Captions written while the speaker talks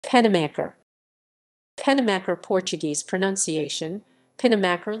Penamacor. Penamacor Portuguese pronunciation,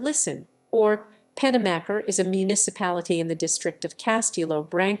 Penamacor listen, or Penamacor is a municipality in the district of Castelo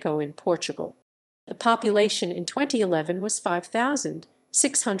Branco in Portugal. The population in 2011 was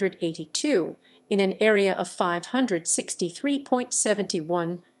 5,682 in an area of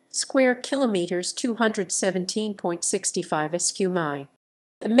 563.71 square kilometers, 217.65 sq mi.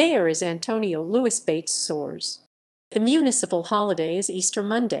 The mayor is António Luís Beites Soares. The municipal holiday is Easter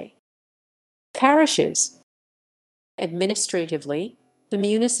Monday. Parishes. Administratively, the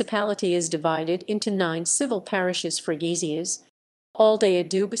municipality is divided into 9 civil parishes: Freguesias, Aldeia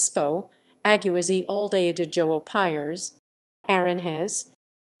do Bispo, Aguazi, Aldeia de João Pires, Aranjes,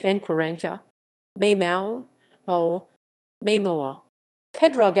 Benquerenca, Meimão, Meimoa,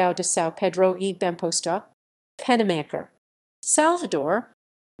 Pedrógão de São Pedro e Bemposta, Penamacor, Salvador,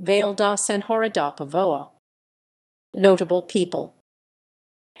 Vale da Senhora da Pavoa. Notable people: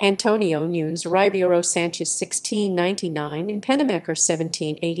 Antonio Nunes Ribeiro Sanchez, 1699, in Penamacor,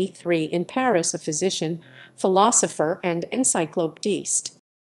 1783, in Paris, a physician, philosopher, and encyclopedist.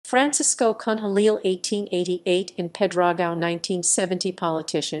 Francisco Cunhalil, 1888, in Pedrógão, 1970,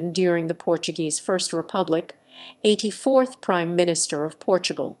 politician during the Portuguese First Republic, 84th Prime Minister of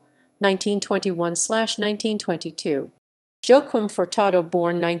Portugal, 1921–1922. Joaquim Furtado,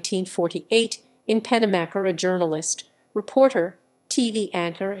 born 1948, in Penamacor, a journalist, reporter, TV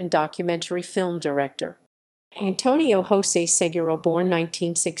anchor, and documentary film director. Antonio José Seguro, born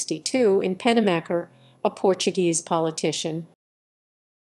 1962, in Penamacor, a Portuguese politician,